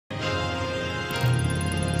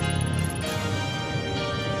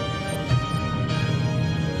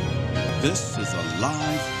This is a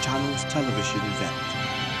live Channels television event.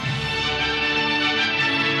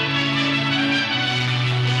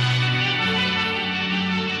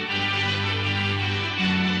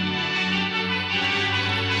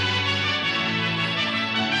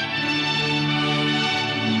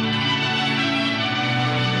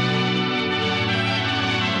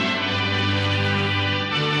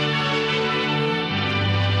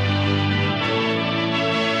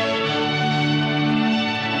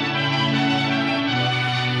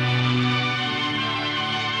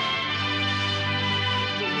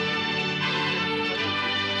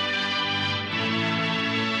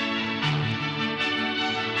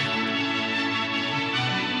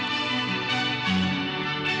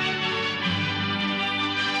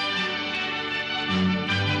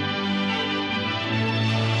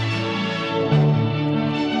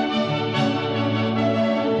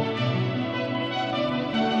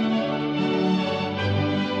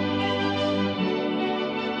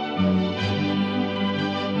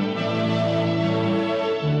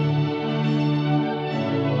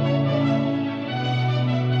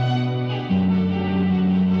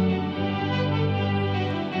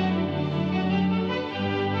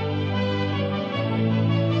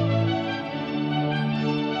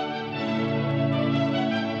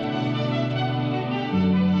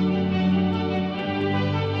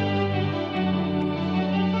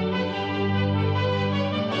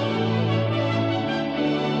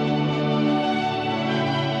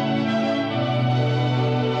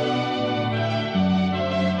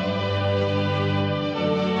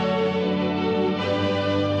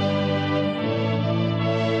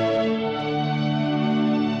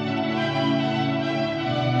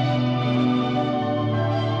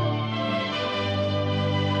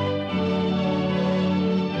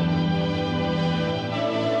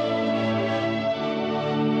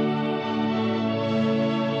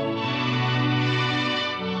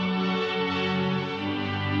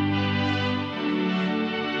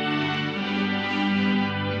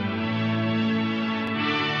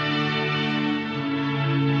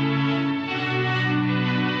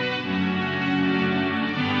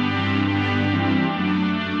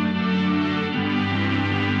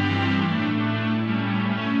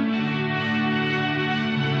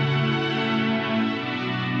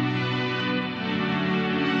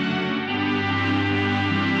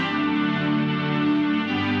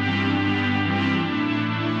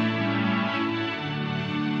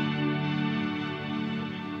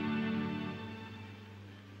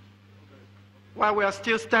 While we are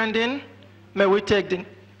still standing, may we take the...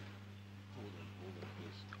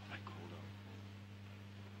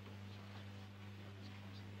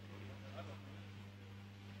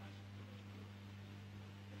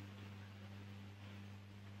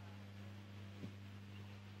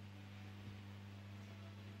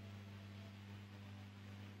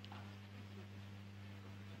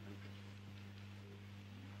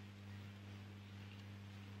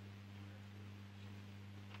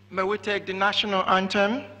 May we take the national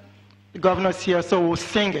anthem? The governor's here, so we'll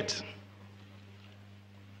sing it.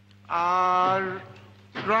 Arise.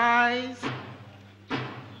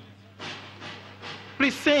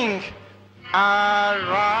 Please sing.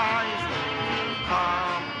 Arise.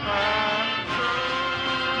 Come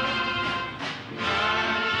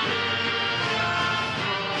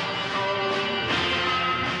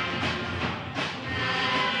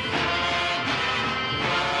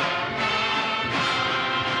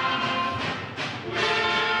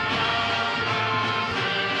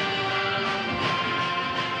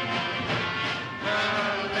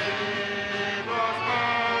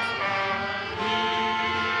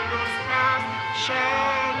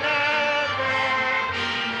shall never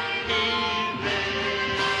be in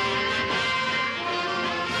vain.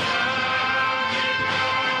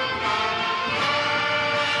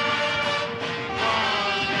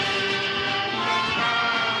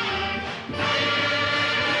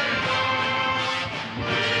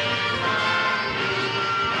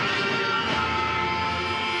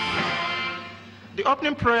 The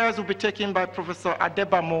opening prayers will be taken by Professor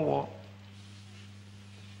Adebamowo.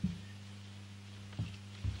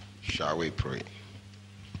 Shall we pray?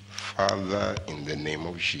 Father, in the name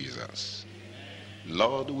of Jesus,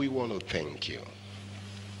 Lord, we want to thank you.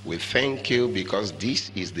 We thank you because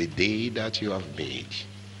this is the day that you have made.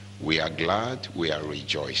 We are glad, we are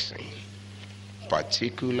rejoicing,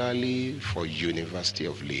 particularly for University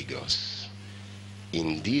of Lagos.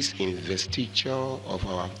 In this investiture of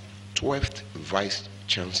our 12th Vice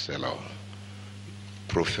Chancellor,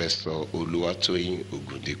 Professor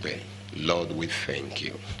Ogundipe, Lord, we thank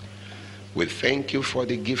you. We thank you for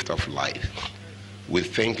the gift of life. We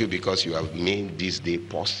thank you because you have made this day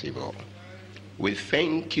possible. We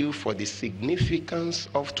thank you for the significance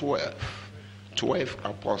of 12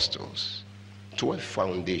 apostles, 12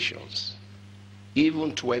 foundations,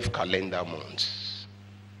 even 12 calendar months,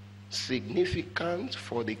 significant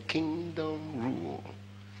for the kingdom rule.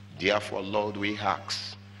 Therefore, Lord, we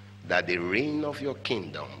ask that the reign of your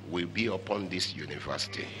kingdom will be upon this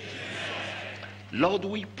university. Lord,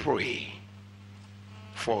 we pray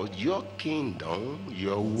for your kingdom.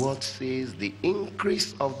 Your word says the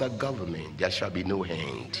increase of the government, there shall be no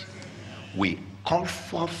end. We call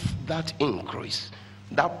forth that increase,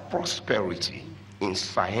 that prosperity in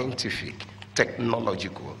scientific,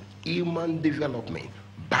 technological, human development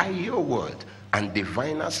by your word and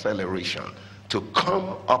divine acceleration to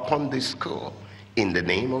come upon this school in the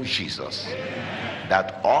name of Jesus.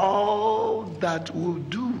 That all that we'll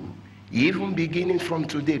do, even beginning from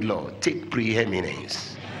today, Lord, take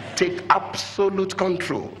preeminence, take absolute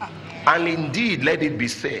control, and indeed let it be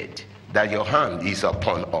said that your hand is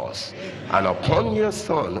upon us and upon your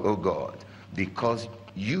Son, O God, because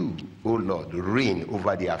you, O Lord, reign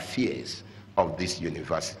over the affairs of this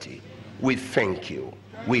university. We thank you,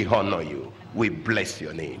 we honor you, we bless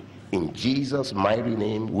your name. In Jesus' mighty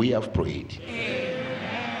name we have prayed.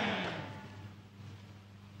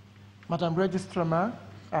 Madam Registrar,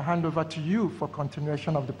 I hand over to you for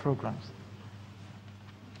continuation of the programs.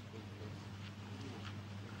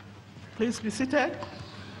 Please be seated.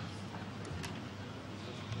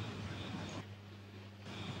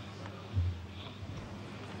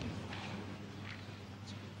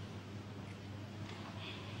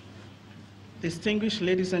 Distinguished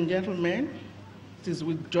ladies and gentlemen, it is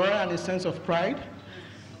with joy and a sense of pride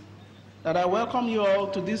that I welcome you all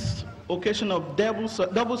to this occasion of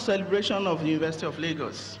double celebration of the University of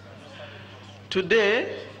Lagos.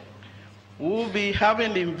 Today, we will be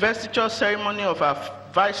having the investiture ceremony of our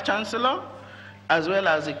Vice Chancellor, as well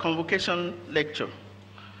as the convocation lecture.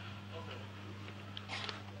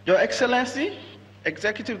 Your Excellency,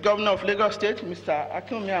 Executive Governor of Lagos State, Mr.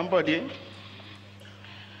 Akinwumi Ambode,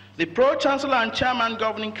 the Pro-Chancellor and Chairman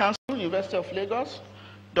Governing Council, University of Lagos,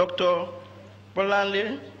 Dr.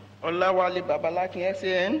 Bolanle Olawale Babalakin,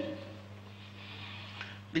 SAN,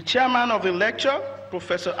 the Chairman of the lecture,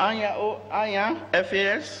 Professor Anya O. Anya,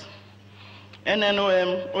 FAS,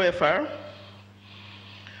 NNOM, OFR,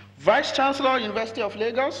 Vice Chancellor, University of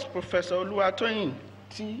Lagos, Professor Oluwatoyin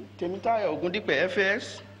T. Temitayo Ogundipe,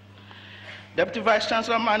 FAS, Deputy Vice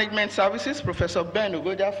Chancellor, Management Services, Professor Ben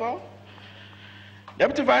Ogojafo,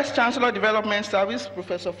 Deputy Vice Chancellor, Development Service,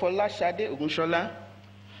 Professor Fola Shade Ogunshola,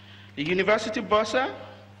 the University Bursar,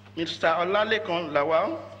 Mr. Olalekan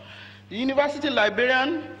Lawal, the University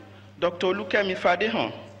Librarian, Dr. Olukemi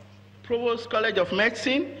Fadehan, Provost College of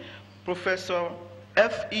Medicine, Professor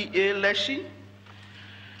F.E.A. Leshi,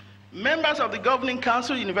 members of the Governing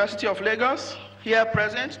Council, University of Lagos, here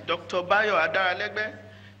present, Dr. Bayo Adaralegbe,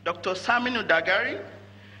 Dr. Saminu Dagari,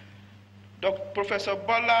 Professor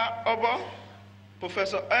Bola Obo,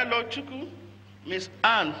 Professor Elo Chuku, Ms.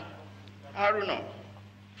 Anne Haruna.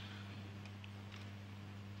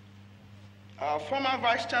 Our former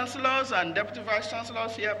Vice Chancellors and Deputy Vice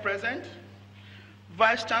Chancellors here present,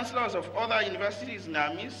 Vice Chancellors of other universities in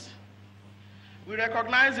our midst. We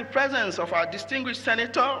recognize the presence of our distinguished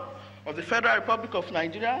Senator of the Federal Republic of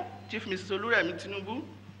Nigeria, Chief Mrs. Oluremi Tinubu,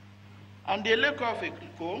 and the Eleko of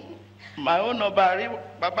Eko, my own Oba Riwan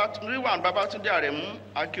Babatunde Aremu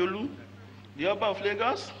Akiolu, the Oba of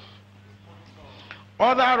Lagos,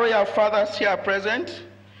 other royal fathers here present,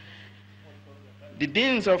 the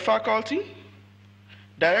deans of faculty,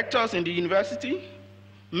 directors in the university,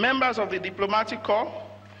 members of the diplomatic corps,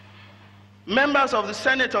 members of the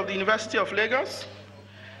Senate of the University of Lagos,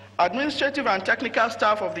 administrative and technical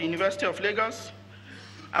staff of the University of Lagos,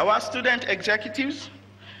 our student executives,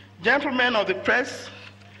 gentlemen of the press,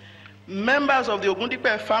 members of the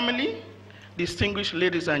Ogundipe family, distinguished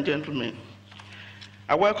ladies and gentlemen.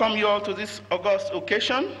 I welcome you all to this august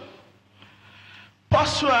occasion.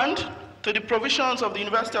 Pursuant to the provisions of the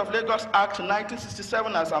University of Lagos Act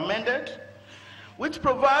 1967 as amended, which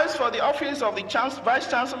provides for the office of the Vice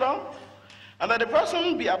Chancellor and that the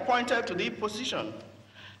person be appointed to the position,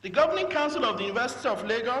 the Governing Council of the University of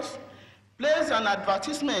Lagos placed an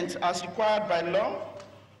advertisement as required by law,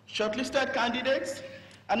 shortlisted candidates,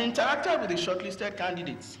 and interacted with the shortlisted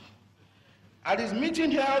candidates. At his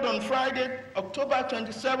meeting held on Friday, October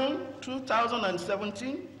 27,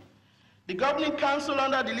 2017, the Governing Council,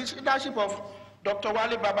 under the leadership of Dr.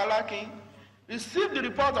 Wale Babalaki, received the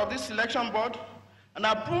report of this selection board and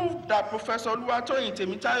approved that Professor Oluwatoyin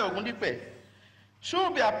Temitayo Ogundipe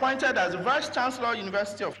should be appointed as Vice Chancellor,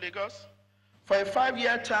 University of Lagos, for a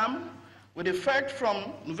 5-year term with effect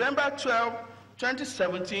from November 12,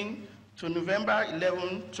 2017 to November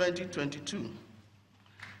 11, 2022.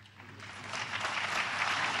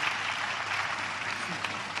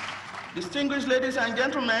 Distinguished ladies and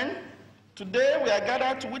gentlemen, today we are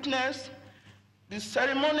gathered to witness the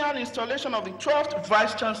ceremonial installation of the 12th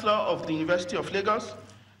Vice Chancellor of the University of Lagos,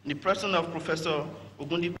 in the person of Professor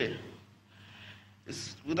Ogundipe.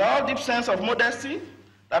 It's with all deep sense of modesty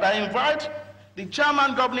that I invite the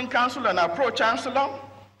Chairman Governing Council and our Pro-Chancellor,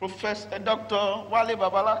 Professor Dr. Wale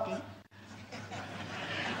Babalaki,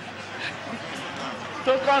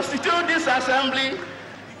 to constitute this assembly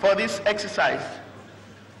for this exercise.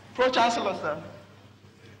 Pro-Chancellor, sir.